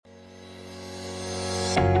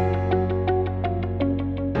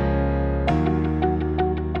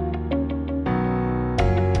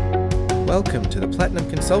Welcome to the Platinum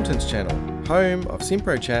Consultants channel, home of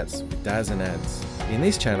Simpro Chats with Daz and Ads. In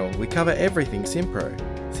this channel, we cover everything Simpro.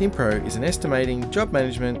 Simpro is an estimating, job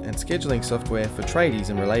management and scheduling software for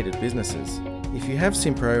tradies and related businesses. If you have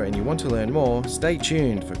Simpro and you want to learn more, stay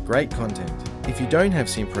tuned for great content. If you don't have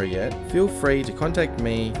Simpro yet, feel free to contact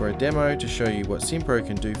me for a demo to show you what Simpro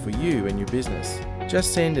can do for you and your business.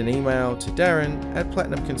 Just send an email to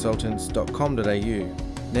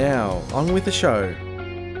darren@platinumconsultants.com.au. Now, on with the show.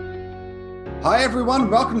 Hi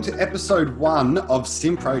everyone, welcome to episode 1 of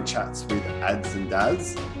Simpro Chats with Ads and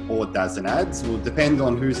Daz, or Daz and Ads, will depend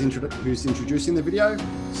on who's introducing the video.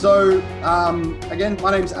 So again,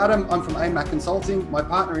 my name's Adam, I'm from AMAC Consulting. My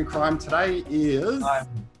partner in crime today is... I'm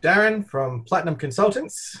Darren from Platinum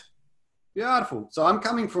Consultants. Beautiful. So I'm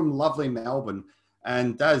coming from lovely Melbourne,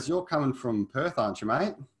 and Daz, you're coming from Perth, aren't you,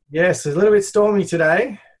 mate? Yes, it's a little bit stormy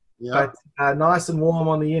today, yeah, but nice and warm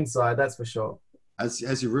on the inside, that's for sure.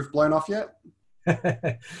 Has your roof blown off yet?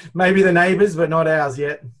 Maybe the neighbours, but not ours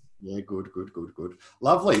yet. Yeah, good.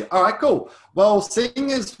 Lovely. All right, cool. Well,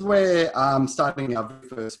 seeing as we're starting our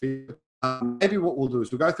first video, maybe what we'll do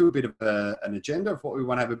is we'll go through a bit of an agenda of what we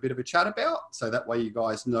want to have a bit of a chat about, so that way you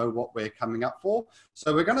guys know what we're coming up for.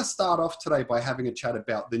 So we're going to start off today by having a chat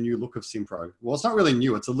about the new look of Simpro. Well, it's not really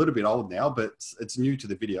new. It's a little bit old now, but it's new to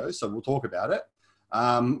the video, so we'll talk about it.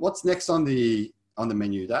 What's next on the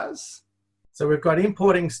menu, Daz? So we've got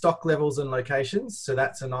importing stock levels and locations. So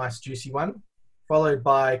that's a nice juicy one, followed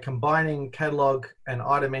by combining catalog and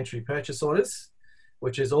item entry purchase orders,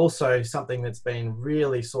 which is also something that's been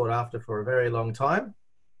really sought after for a very long time.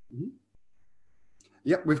 Mm-hmm.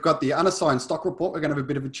 Yep, we've got the unassigned stock report we're going to have a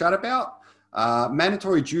bit of a chat about,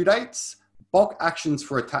 mandatory due dates, bulk actions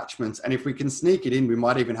for attachments, and if we can sneak it in, we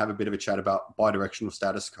might even have a bit of a chat about bidirectional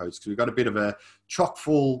status codes, because we've got a bit of a chock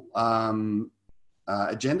full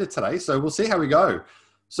agenda today, so we'll see how we go.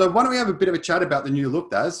 So why don't we have a bit of a chat about the new look,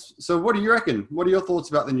 Daz? So what do you reckon? What are your thoughts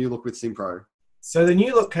about the new look with Simpro? So the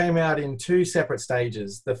new look came out in 2 separate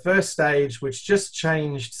stages. The first stage, which just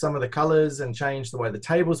changed some of the colors and changed the way the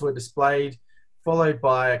tables were displayed, followed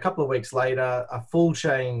by a couple of weeks later, a full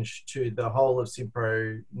change to the whole of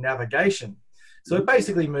Simpro navigation. So it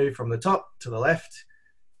basically moved from the top to the left.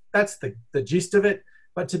 That's the gist of it.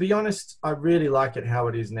 But to be honest, I really like it how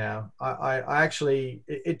it is now. I actually,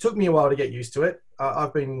 it took me a while to get used to it.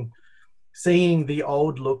 I've been seeing the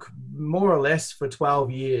old look more or less for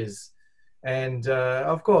 12 years. And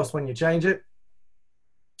of course, when you change it,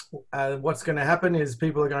 what's going to happen is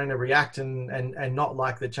people are going to react and not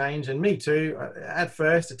like the change. And me too. At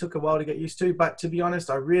first, it took a while to get used to, but to be honest,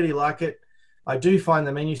 I really like it. I do find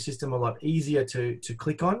the menu system a lot easier to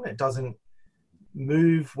click on. It doesn't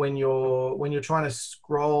move when you're trying to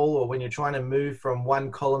scroll, or when you're trying to move from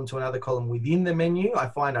one column to another column within the menu. I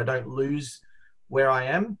find I don't lose where I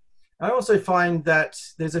am. I also find that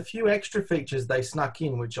there's a few extra features they snuck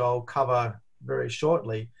in, which I'll cover very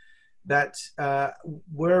shortly, that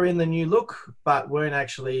were in the new look, but weren't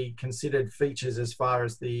actually considered features as far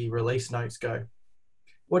as the release notes go.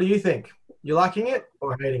 What do you think? You liking it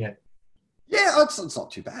or hating it? Yeah, it's not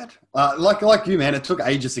too bad. Like you, man, it took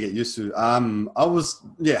ages to get used to. I was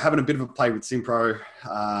having a bit of a play with Simpro.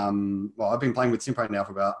 I've been playing with Simpro now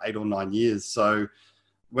for about 8 or 9 years. So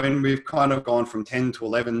when we've kind of gone from 10 to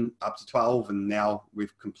 11 up to 12, and now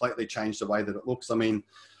we've completely changed the way that it looks. I mean,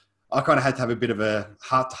 I kind of had to have a bit of a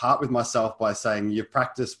heart-to-heart with myself by saying, you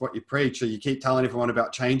practice what you preach, or you keep telling everyone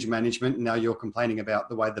about change management, and now you're complaining about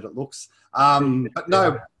the way that it looks. But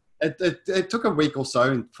no. It took a week or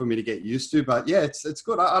so for me to get used to, but yeah, it's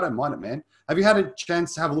good. I don't mind it, man. Have you had a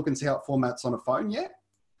chance to have a look and see how it formats on a phone yet?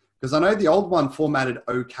 Because I know the old one formatted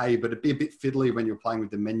okay, but it'd be a bit fiddly when you're playing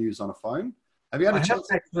with the menus on a phone. Have you had a chance?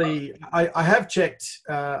 I have checked.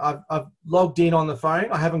 I've logged in on the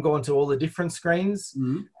phone. I haven't gone to all the different screens.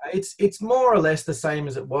 Mm-hmm. It's more or less the same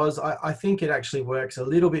as it was. I think it actually works a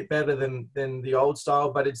little bit better than the old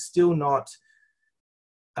style, but it's still not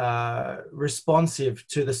responsive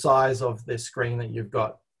to the size of the screen that you've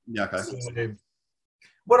got. Yeah, okay. So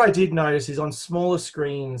what I did notice is on smaller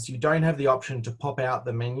screens, you don't have the option to pop out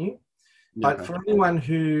the menu. Yeah, but for anyone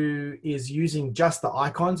who is using just the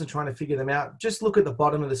icons and trying to figure them out, just look at the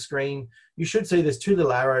bottom of the screen. You should see there's 2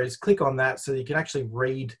 little arrows. Click on that so that you can actually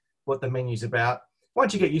read what the menu's about.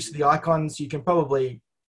 Once you get used to the icons, you can probably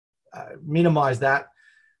minimize that.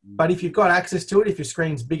 But if you've got access to it, if your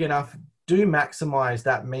screen's big enough, do maximize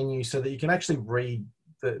that menu so that you can actually read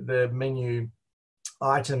the menu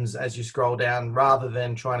items as you scroll down, rather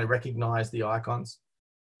than trying to recognize the icons.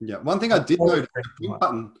 Yeah, one thing I did notice, the print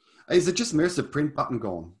button, is it just where's the print button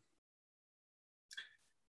gone?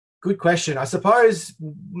 Good question. I suppose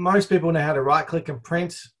most people know how to right click and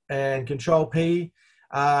print. and Control P.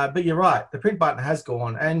 But you're right, the print button has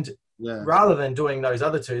gone. And Yeah. rather than doing those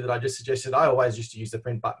other two that I just suggested, I always used to use the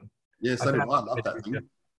print button. Yeah, so do I. I love that thing.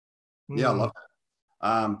 Yeah, I Mm. love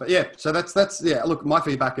it. But yeah, so that's yeah. Look, my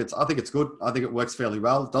feedback. I think it's good. I think it works fairly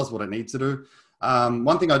well. It does what it needs to do.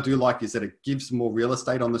 One thing I do like is that it gives more real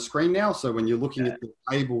estate on the screen now. So when you're looking at the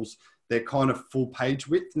tables, they're kind of full page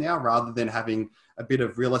width now, rather than having a bit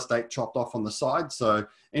of real estate chopped off on the side. So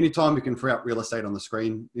anytime you can free up real estate on the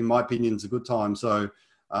screen, in my opinion, is a good time. So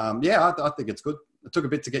yeah, I think it's good. It took a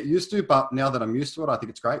bit to get used to, but now that I'm used to it, I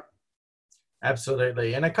think it's great.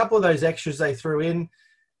 Absolutely. And a couple of those extras they threw in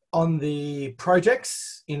on the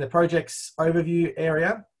projects, in the projects overview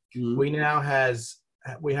area, we now have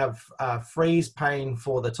freeze pane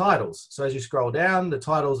for the titles. So as you scroll down, the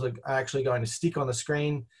titles are actually going to stick on the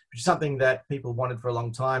screen, which is something that people wanted for a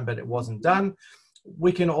long time, but it wasn't done.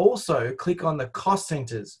 We can also click on the cost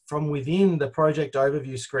centers from within the project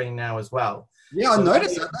overview screen now as well. Yeah, I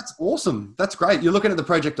noticed that. That's awesome. That's great. You're looking at the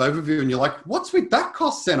project overview and you're like, what's with that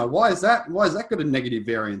cost center? Why is that got a negative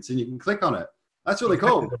variance? And you can click on it. That's really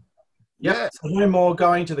cool. Yep. Yeah. So no more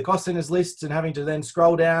going to the cost centers list and having to then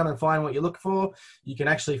scroll down and find what you look for. You can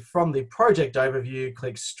actually, from the project overview,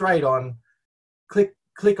 click straight on,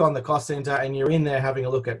 click on the cost center, and you're in there having a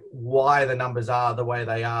look at why the numbers are the way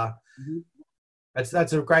they are. Mm-hmm.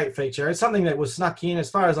 That's a great feature. It's something that was snuck in. As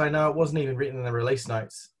far as I know, it wasn't even written in the release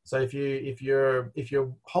notes. So if you're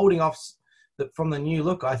holding off from the new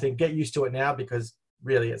look, I think get used to it now, because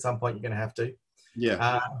really at some point you're going to have to.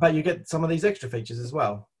 Yeah. But you get some of these extra features as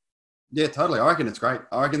well. Yeah, totally. I reckon it's great.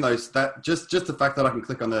 I reckon just the fact that I can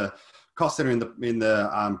click on the cost center in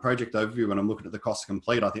the project overview when I'm looking at the cost to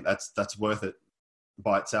complete, I think that's worth it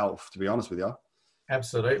by itself, to be honest with you.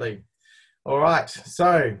 Absolutely. All right.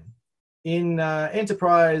 So in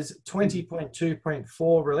Enterprise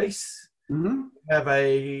 20.2.4 release, we have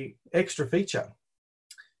a extra feature,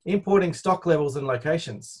 importing stock levels and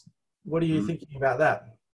locations. What are you thinking about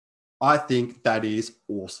that? I think that is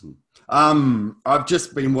awesome. I've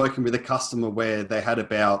just been working with a customer where they had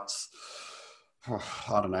about,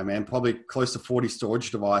 I don't know, man, probably close to 40 storage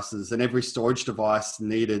devices, and every storage device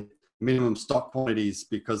needed minimum stock quantities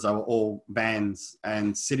because they were all vans,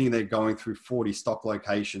 and sitting there going through 40 stock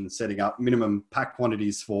locations, setting up minimum pack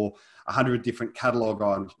quantities for 100 different catalog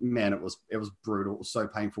items. Man, it was brutal. It was so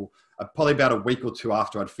painful. Probably about a week or two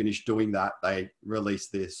after I'd finished doing that, they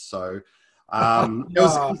released this. So it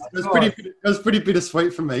was pretty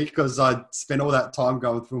bittersweet for me, because I spent all that time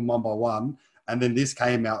going through them one by one, and then this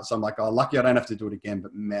came out. So I'm like, oh, lucky I don't have to do it again.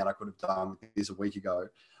 But man, I could have done this a week ago.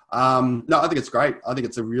 No, I think it's great. I think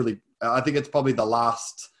it's probably the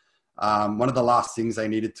last, one of the last things they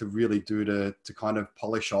needed to really do to kind of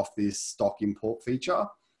polish off this stock import feature,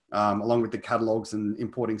 along with the catalogs and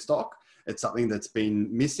importing stock. It's something that's been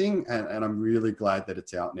missing, and I'm really glad that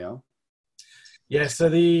it's out now. Yeah. So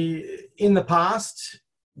in the past,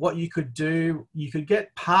 what you could do, you could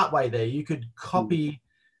get partway there. You could copy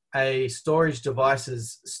a storage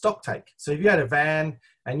device's stock take. So if you had a van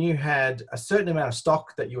and you had a certain amount of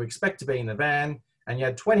stock that you expect to be in the van, and you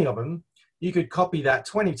had 20 of them, you could copy that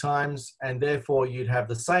 20 times, and therefore you'd have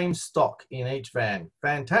the same stock in each van.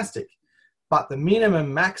 Fantastic. But the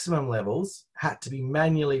minimum maximum levels had to be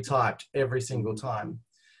manually typed every single time.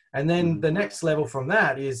 And then the next level from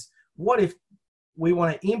that is, what if we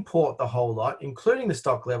want to import the whole lot, including the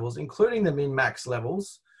stock levels, including the min-max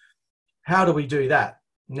levels? How do we do that?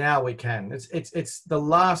 Now we can. It's the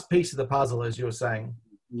last piece of the puzzle, as you were saying.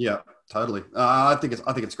 Yeah, totally. I think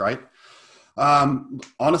it's great.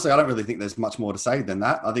 Honestly, I don't really think there's much more to say than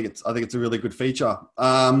that. I think it's a really good feature.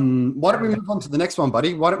 Why don't we move on to the next one,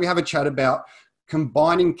 buddy? Why don't we have a chat about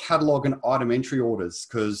combining catalog and item entry orders?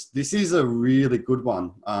 Because this is a really good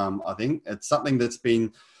one. I think it's something that's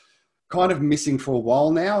been kind of missing for a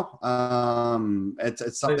while now.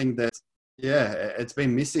 It's something that, it's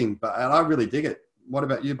been missing, and I really dig it. What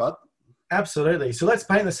about you, bud? Absolutely. So let's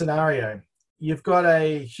paint the scenario. You've got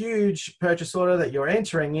a huge purchase order that you're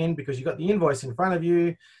entering in because you've got the invoice in front of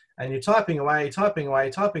you, and you're typing away.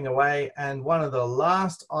 And one of the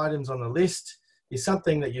last items on the list is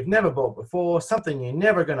something that you've never bought before, something you're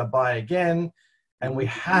never going to buy again. And we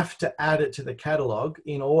have to add it to the catalog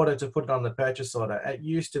in order to put it on the purchase order. It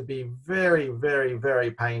used to be very, very,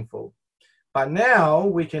 very painful. But now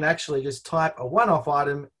we can actually just type a one-off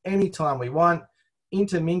item anytime we want,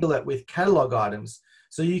 intermingle it with catalog items.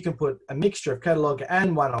 So you can put a mixture of catalog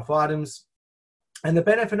and one-off items. And the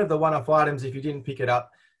benefit of the one-off items, if you didn't pick it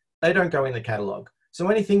up, they don't go in the catalog. So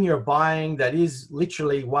anything you're buying that is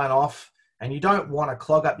literally one-off, and you don't want to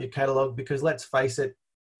clog up your catalog, because let's face it,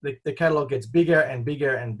 the catalog gets bigger and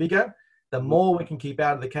bigger and bigger. The more we can keep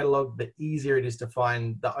out of the catalog, the easier it is to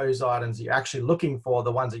find those items that you're actually looking for,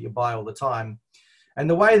 the ones that you buy all the time. And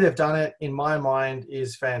the way they've done it, in my mind,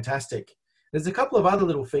 is fantastic. There's a couple of other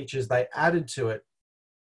little features they added to it.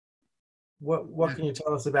 What can you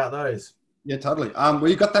tell us about those? Yeah, totally. Well,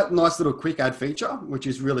 you got that nice little quick add feature, which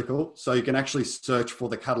is really cool. So you can actually search for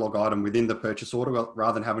the catalog item within the purchase order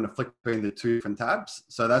rather than having to flick between the two different tabs.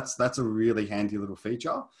 So that's a really handy little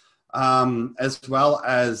feature, as well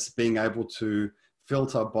as being able to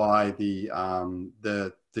filter by the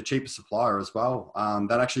cheapest supplier as well.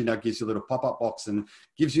 That actually now gives you a little pop-up box and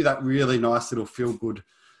gives you that really nice little feel-good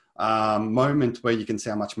moment where you can see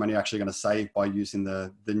how much money you're actually going to save by using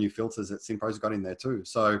the new filters that Simpro's got in there too.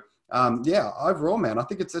 So yeah, overall, man, I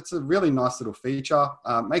think it's a really nice little feature.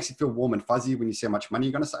 Makes you feel warm and fuzzy when you see how much money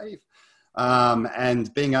you're going to save.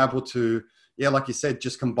 And being able to, yeah, like you said,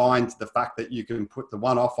 just combined the fact that you can put the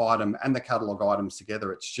one-off item and the catalog items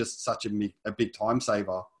together, it's just such a big time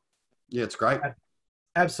saver. Yeah, it's great.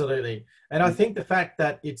 Absolutely. And I think the fact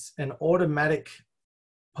that it's an automatic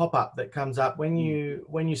pop-up that comes up when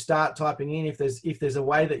you start typing in, if there's a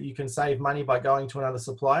way that you can save money by going to another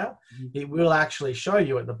supplier, it will actually show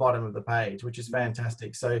you at the bottom of the page, which is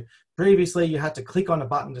fantastic. So previously you had to click on a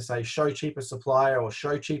button to say show cheapest supplier or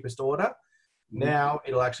show cheapest order. Now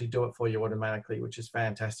it'll actually do it for you automatically, which is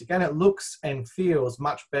fantastic. And it looks and feels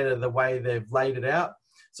much better the way they've laid it out.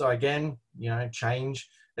 So again, they've changed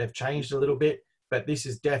a little bit, but this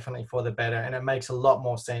is definitely for the better, and it makes a lot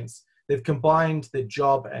more sense. They've combined the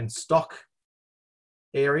job and stock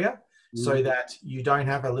area so that you don't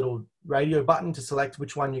have a little radio button to select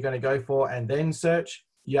which one you're going to go for and then search.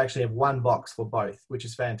 You actually have one box for both, which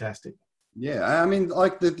is fantastic. Yeah, I mean,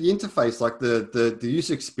 like the interface, like the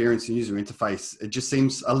user experience and user interface, it just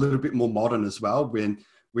seems a little bit more modern as well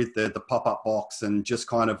with the pop-up box and just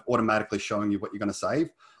kind of automatically showing you what you're going to save.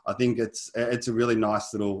 I think it's a really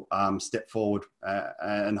nice little step forward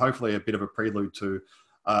and hopefully a bit of a prelude to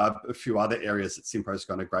a few other areas that Simpro is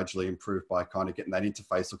going to gradually improve by kind of getting that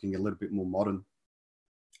interface looking a little bit more modern.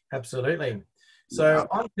 Absolutely. So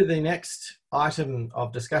on to the next item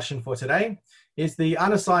of discussion for today is the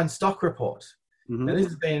unassigned stock report. Now, this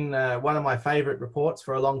has been one of my favorite reports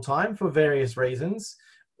for a long time for various reasons.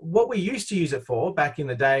 What we used to use it for back in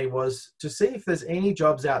the day was to see if there's any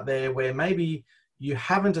jobs out there where maybe you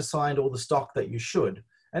haven't assigned all the stock that you should.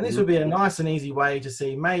 And this would be a nice and easy way to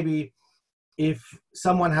see maybe if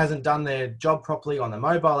someone hasn't done their job properly on the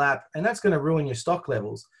mobile app, and that's going to ruin your stock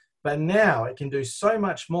levels. But now it can do so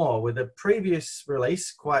much more. With a previous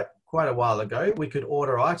release quite a while ago, we could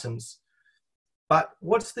order items. But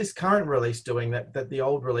what's this current release doing that the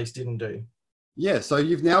old release didn't do? Yeah, so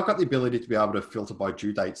you've now got the ability to be able to filter by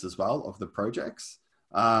due dates as well of the projects,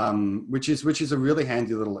 which is a really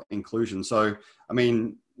handy little inclusion. So, I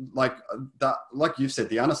mean, like you've said,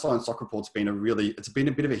 the unassigned stock report's been a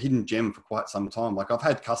bit of a hidden gem for quite some time. Like I've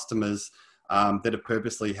had customers that have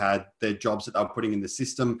purposely had their jobs that they were putting in the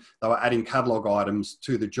system. They were adding catalog items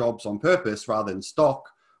to the jobs on purpose rather than stock,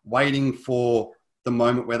 waiting for the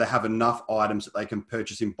moment where they have enough items that they can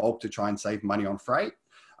purchase in bulk to try and save money on freight.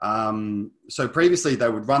 So previously they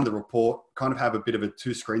would run the report, kind of have a bit of a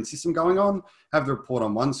two-screen system going on, have the report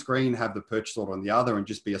on one screen, have the purchase order on the other, and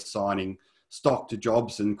just be assigning stock to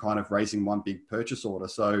jobs and kind of raising one big purchase order.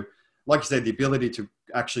 So like you said, the ability to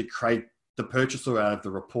actually create the purchase order out of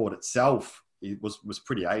the report itself was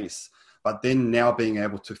pretty ace. But then now being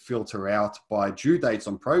able to filter out by due dates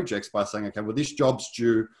on projects by saying, okay, well, this job's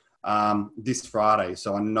due this Friday.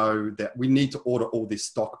 So I know that we need to order all this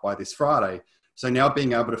stock by this Friday. So now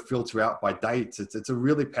being able to filter out by dates, it's a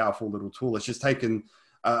really powerful little tool. It's just taken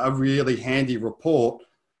a really handy report.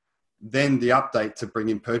 Then the update to bring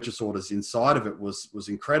in purchase orders inside of it was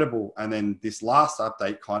incredible. And then this last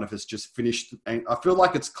update kind of has just finished. And I feel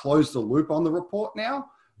like it's closed the loop on the report now,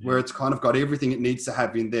 where it's kind of got everything it needs to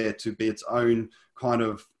have in there to be its own kind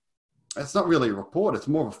of, it's not really a report. It's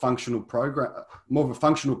more of a functional program, more of a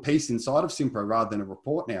functional piece inside of Simpro rather than a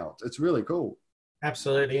report now. It's really cool.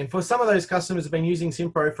 Absolutely. And for some of those customers who have been using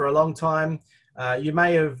Simpro for a long time, you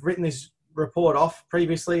may have written this report off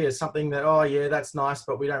previously as something that, oh yeah, that's nice,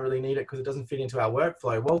 but we don't really need it because it doesn't fit into our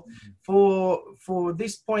workflow. Well, for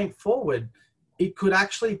this point forward, it could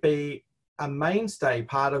actually be a mainstay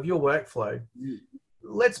part of your workflow.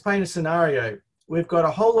 Let's paint a scenario. We've got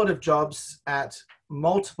a whole lot of jobs at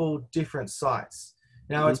multiple different sites.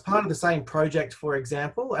 Now it's part of the same project, for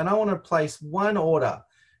example, and I want to place one order.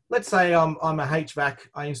 Let's say I'm a HVAC,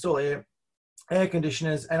 I install air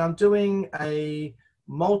conditioners, and I'm doing a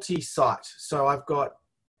multi-site. So I've got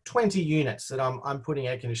 20 units that I'm putting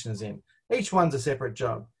air conditioners in. Each one's a separate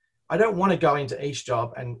job. I don't want to go into each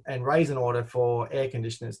job and raise an order for air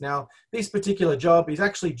conditioners. Now, this particular job is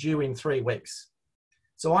actually due in 3 weeks.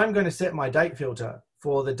 So I'm going to set my date filter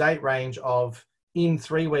for the date range of in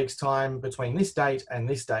 3 weeks' time between this date and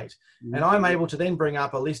this date. And I'm able to then bring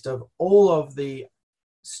up a list of all of the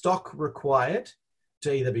stock required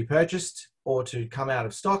to either be purchased or to come out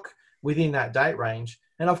of stock within that date range.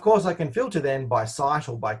 And of course, I can filter then by site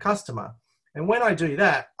or by customer. And when I do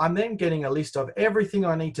that, I'm then getting a list of everything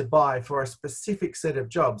I need to buy for a specific set of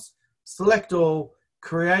jobs. Select all,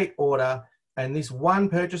 create order, and this one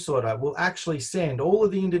purchase order will actually send all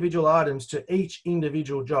of the individual items to each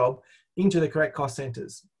individual job into the correct cost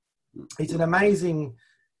centers. It's an amazing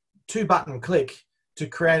 2-button click to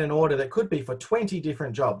create an order that could be for 20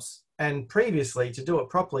 different jobs. And previously, to do it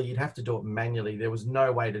properly, you'd have to do it manually. There was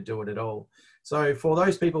no way to do it at all. So for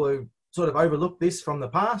those people who sort of overlooked this from the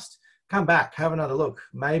past, come back, have another look.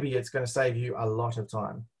 Maybe it's going to save you a lot of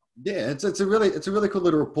time. Yeah, it's a really cool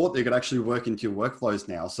little report that you could actually work into your workflows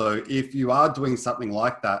now. So if you are doing something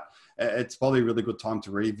like that, it's probably a really good time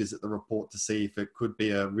to revisit the report to see if it could be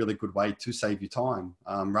a really good way to save you time,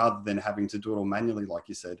 rather than having to do it all manually, like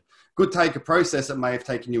you said. Could take a process that may have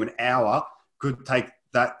taken you an hour, could take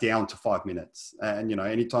that down to 5 minutes. And, you know,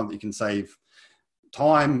 any time that you can save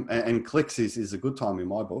time and clicks is a good time in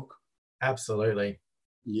my book. Absolutely.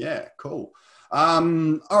 Yeah, cool.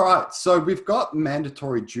 All right. So we've got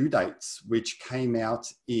mandatory due dates, which came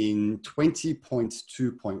out in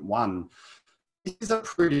 20.2.1. This is a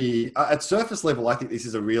pretty, at surface level, I think this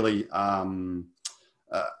is a really,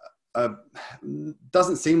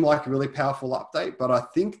 doesn't seem like a really powerful update, but I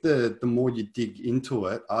think the more you dig into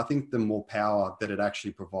it, I think the more power that it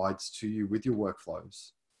actually provides to you with your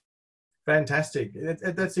workflows. Fantastic.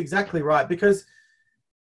 That's exactly right. Because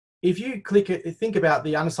if you think about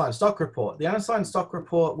the unassigned stock report, the unassigned stock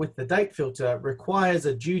report with the date filter requires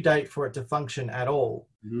a due date for it to function at all.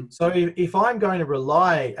 Mm-hmm. So if I'm going to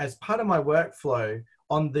rely as part of my workflow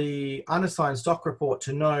on the unassigned stock report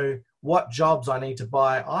to know what jobs I need to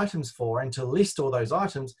buy items for and to list all those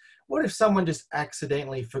items, what if someone just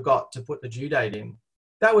accidentally forgot to put the due date in?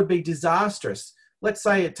 That would be disastrous. Let's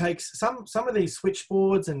say it takes some of these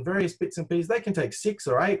switchboards and various bits and pieces, they can take 6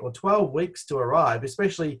 or 8 or 12 weeks to arrive,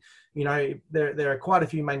 especially, you know, there are quite a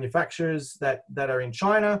few manufacturers that are in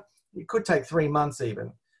China. It could take 3 months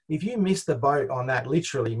even. If you miss the boat on that,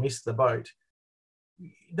 literally miss the boat,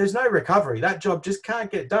 there's no recovery. That job just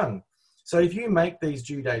can't get done. So if you make these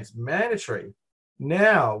due dates mandatory,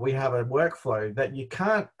 now we have a workflow that you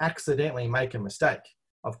can't accidentally make a mistake.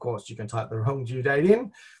 Of course, you can type the wrong due date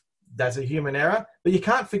in. That's a human error, but you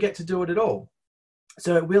can't forget to do it at all.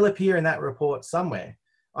 So it will appear in that report somewhere.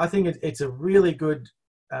 I think it's a really good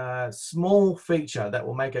small feature that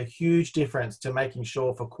will make a huge difference to making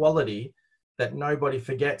sure for quality that nobody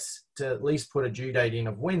forgets to at least put a due date in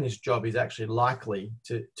of when this job is actually likely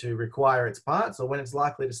to require its parts or when it's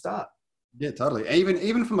likely to start. Yeah, totally.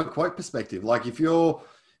 Even from a quote perspective, like if you're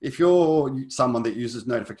someone that uses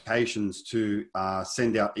notifications to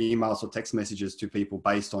send out emails or text messages to people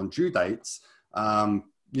based on due dates,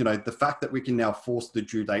 you know, the fact that we can now force the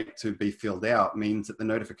due date to be filled out means that the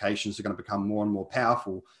notifications are going to become more and more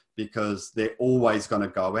powerful because they're always going to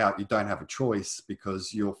go out. You don't have a choice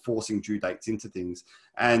because you're forcing due dates into things.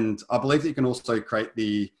 And I believe that you can also create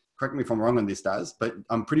correct me if I'm wrong on this, Daz, but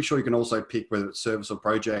I'm pretty sure you can also pick whether it's service or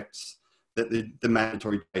projects that the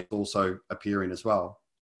mandatory dates also appear in as well.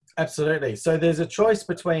 Absolutely. So there's a choice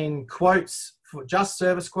between quotes for just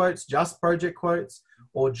service quotes, just project quotes,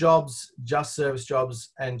 or jobs, just service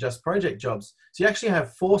jobs, and just project jobs. So you actually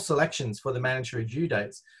have 4 selections for the mandatory due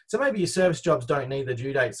dates. So maybe your service jobs don't need the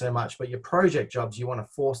due date so much, but your project jobs, you want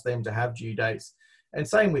to force them to have due dates. And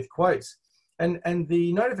same with quotes. And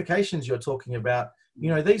the notifications you're talking about, you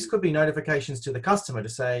know, these could be notifications to the customer to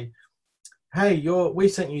say, hey, we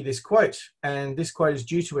sent you this quote, and this quote is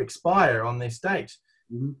due to expire on this date.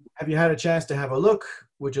 Mm-hmm. Have you had a chance to have a look?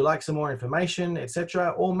 Would you like some more information, etc.?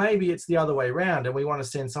 Or maybe it's the other way around and we want to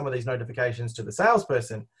send some of these notifications to the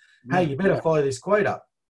salesperson. Mm-hmm. Hey, you better follow this quote up.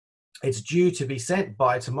 It's due to be sent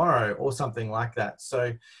by tomorrow or something like that.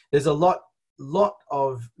 So there's a lot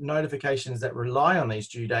of notifications that rely on these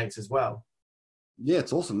due dates as well. Yeah,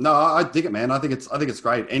 it's awesome. No, I dig it, man. I think it's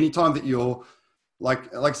great. Anytime that you're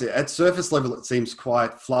like I said, at surface level, it seems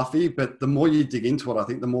quite fluffy, but the more you dig into it, I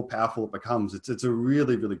think the more powerful it becomes. It's a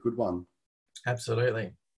really, really good one.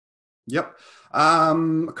 Absolutely. Yep.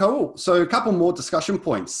 Cool. So a couple more discussion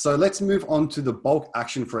points. So let's move on to the bulk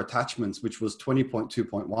action for attachments, which was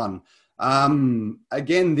 20.2.1.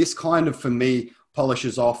 Again, this kind of, for me,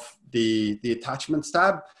 polishes off the attachments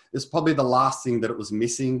tab. It's probably the last thing that it was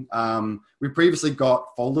missing. We previously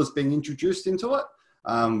got folders being introduced into it,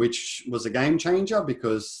 which was a game changer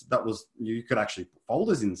because you could actually put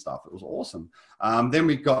folders in stuff. It was awesome. Then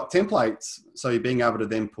we got templates. So you're being able to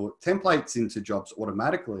then put templates into jobs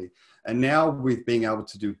automatically. And now with being able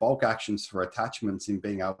to do bulk actions for attachments and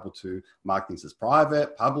being able to mark things as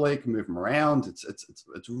private, public, move them around, it's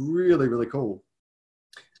really, really cool.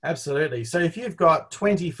 Absolutely. So if you've got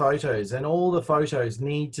 20 photos and all the photos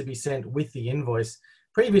need to be sent with the invoice,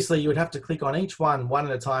 previously you would have to click on each one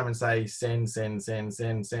at a time and say, send,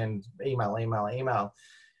 email.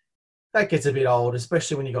 That gets a bit old,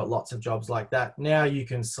 especially when you've got lots of jobs like that. Now you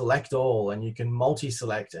can select all and you can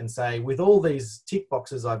multi-select and say, with all these tick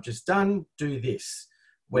boxes I've just done, do this,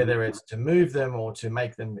 whether it's to move them or to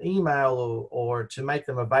make them email or to make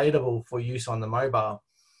them available for use on the mobile.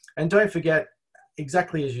 And don't forget,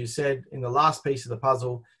 exactly as you said in the last piece of the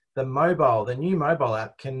puzzle, the new mobile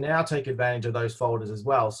app can now take advantage of those folders as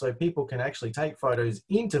well. So people can actually take photos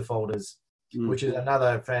into folders, which is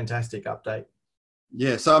another fantastic update.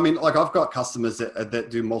 Yeah. So, I mean, like I've got customers that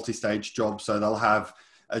do multi-stage jobs. So they'll have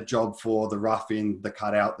a job for the rough-in, the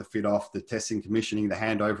cutout, the fit-off, the testing, commissioning, the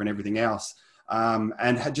handover and everything else.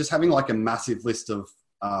 And just having like a massive list of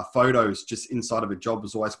photos just inside of a job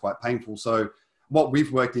was always quite painful. So what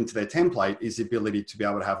we've worked into their template is the ability to be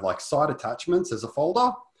able to have like site attachments as a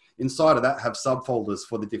folder. Inside of that, have subfolders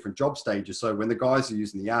for the different job stages. So when the guys are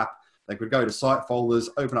using the app, they could go to site folders,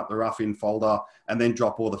 open up the rough-in folder, and then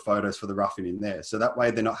drop all the photos for the rough-in in there. So that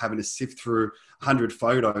way they're not having to sift through 100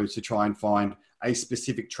 photos to try and find a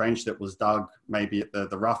specific trench that was dug maybe at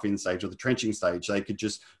the rough-in stage or the trenching stage. They could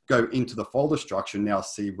just go into the folder structure and now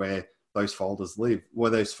see where those folders live,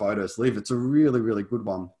 where those photos live. It's a really, really good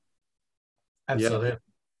one. Absolutely. Yeah.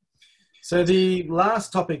 So the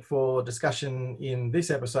last topic for discussion in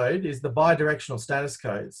this episode is the bi-directional status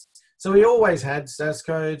codes. So we always had status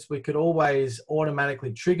codes. We could always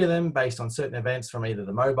automatically trigger them based on certain events from either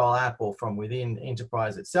the mobile app or from within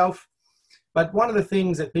Enterprise itself. But one of the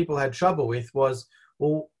things that people had trouble with was,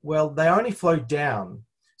 well, they only flow down.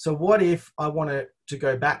 So what if I wanted to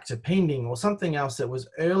go back to pending or something else that was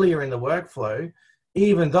earlier in the workflow,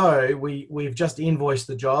 even though we've just invoiced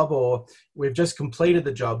the job or we've just completed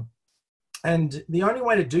the job? And the only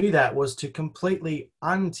way to do that was to completely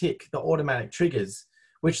untick the automatic triggers,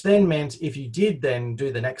 which then meant if you did then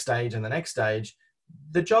do the next stage and the next stage,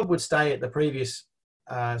 the job would stay at the previous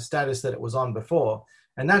status that it was on before.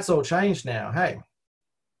 And that's all changed now. Hey.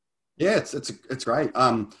 Yeah, it's great.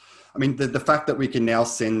 I mean, the fact that we can now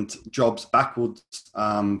send jobs backwards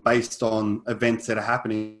based on events that are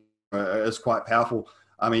happening is quite powerful.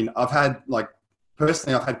 I mean,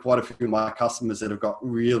 personally, I've had quite a few of my customers that have got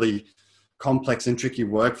really complex and tricky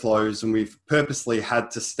workflows, and we've purposely had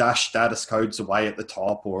to stash status codes away at the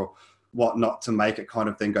top or whatnot to make it kind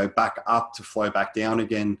of then go back up to flow back down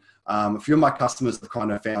again. A few of my customers have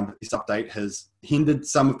kind of found that this update has hindered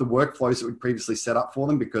some of the workflows that we previously set up for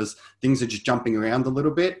them because things are just jumping around a little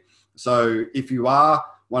bit. So if you are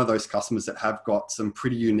one of those customers that have got some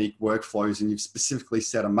pretty unique workflows and you've specifically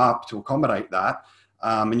set them up to accommodate that,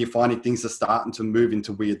 and you're finding things are starting to move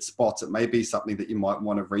into weird spots, it may be something that you might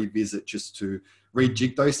want to revisit just to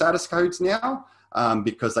rejig those status codes now,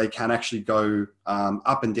 because they can actually go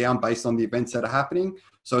up and down based on the events that are happening.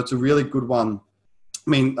 So it's a really good one. I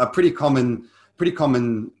mean, a pretty common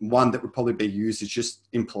one that would probably be used is just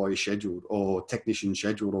employee scheduled or technician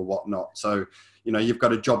scheduled or whatnot. So, you know, you've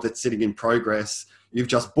got a job that's sitting in progress. You've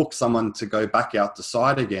just booked someone to go back out to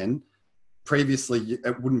site again. Previously,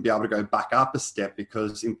 it wouldn't be able to go back up a step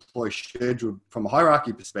because employee scheduled from a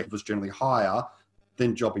hierarchy perspective was generally higher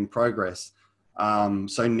than job in progress.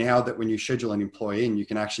 So now that when you schedule an employee in, you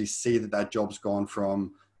can actually see that job's gone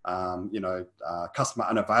from, customer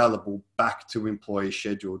unavailable back to employee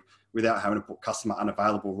scheduled without having to put customer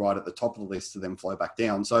unavailable right at the top of the list to then flow back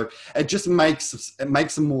down. So it just makes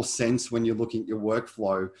some more sense when you're looking at your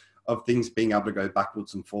workflow of things being able to go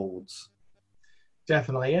backwards and forwards.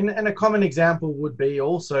 Definitely. And a common example would be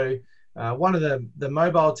also one of the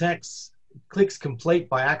mobile techs clicks complete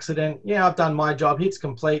by accident. Yeah, I've done my job, hits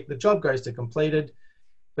complete, the job goes to completed,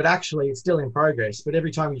 but actually it's still in progress. But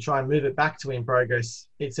every time you try and move it back to in progress,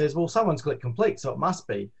 it says, well, someone's clicked complete, so it must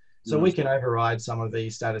be. So we can override some of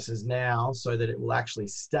these statuses now so that it will actually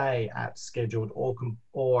stay at scheduled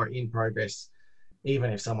or in progress,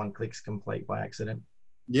 even if someone clicks complete by accident.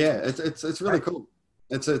 Yeah, it's really cool.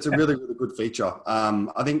 It's a really, really good feature.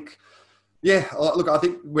 I think, yeah, look, I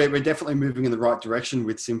think we're definitely moving in the right direction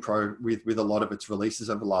with SimPro with a lot of its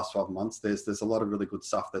releases over the last 12 months. There's a lot of really good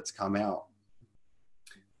stuff that's come out.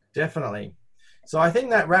 Definitely. So I think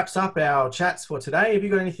that wraps up our chats for today. Have you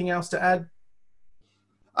got anything else to add?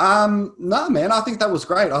 No, man, I think that was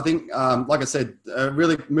great. I think, like I said,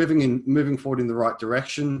 really moving forward in the right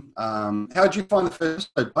direction. How did you find the first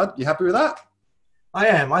episode, bud? You happy with that? I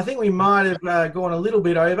am. I think we might have gone a little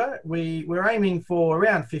bit over. We're aiming for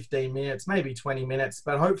around 15 minutes, maybe 20 minutes,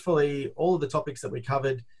 but hopefully all of the topics that we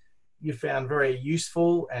covered you found very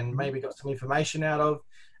useful and maybe got some information out of.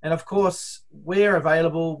 And of course, we're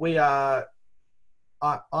available. We are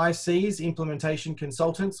ICs, implementation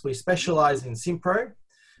consultants. We specialize in Simpro.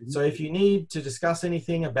 So if you need to discuss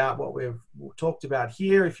anything about what we've talked about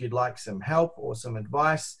here, if you'd like some help or some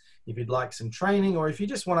advice, if you'd like some training, or if you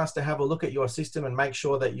just want us to have a look at your system and make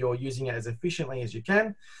sure that you're using it as efficiently as you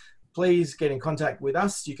can, please get in contact with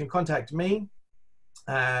us. You can contact me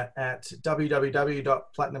at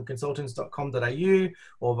www.platinumconsultants.com.au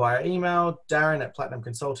or via email,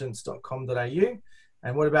 darren@platinumconsultants.com.au.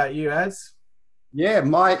 And what about you, Ads? Yeah,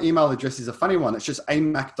 my email address is a funny one. It's just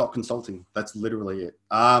amac.consulting. That's literally it.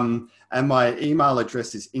 And my email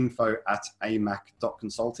address is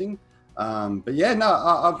info@amac.consulting. But yeah, no,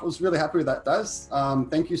 I was really happy with that, Daz.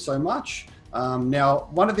 Thank you so much. Now,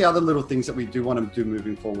 one of the other little things that we do want to do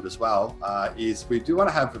moving forward as well is we do want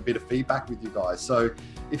to have a bit of feedback with you guys. So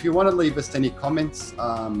if you want to leave us any comments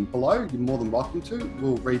below, you're more than welcome to.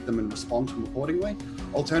 We'll read them and respond to them accordingly.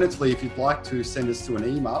 Alternatively, if you'd like to send us to an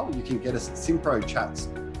email, you can get us at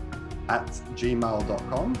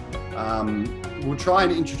simprochats@gmail.com. We'll try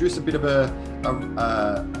and introduce a bit of a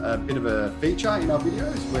feature in our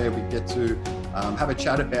videos where we get to have a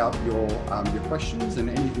chat about your questions and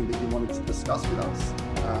anything that you wanted to discuss with us.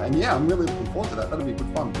 And yeah, I'm really looking forward to that. That'll be good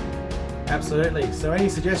fun. Absolutely. So any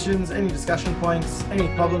suggestions, any discussion points, any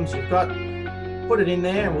problems you've got, put it in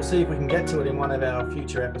there and we'll see if we can get to it in one of our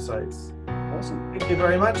future episodes. Awesome. Thank you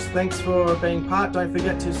very much. Thanks for being part. Don't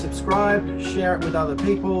forget to subscribe, share it with other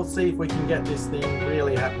people, see if we can get this thing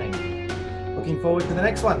really happening. Looking forward to the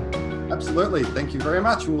next one. Absolutely. Thank you very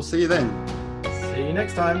much. And we'll see you then. See you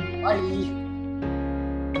next time. Bye.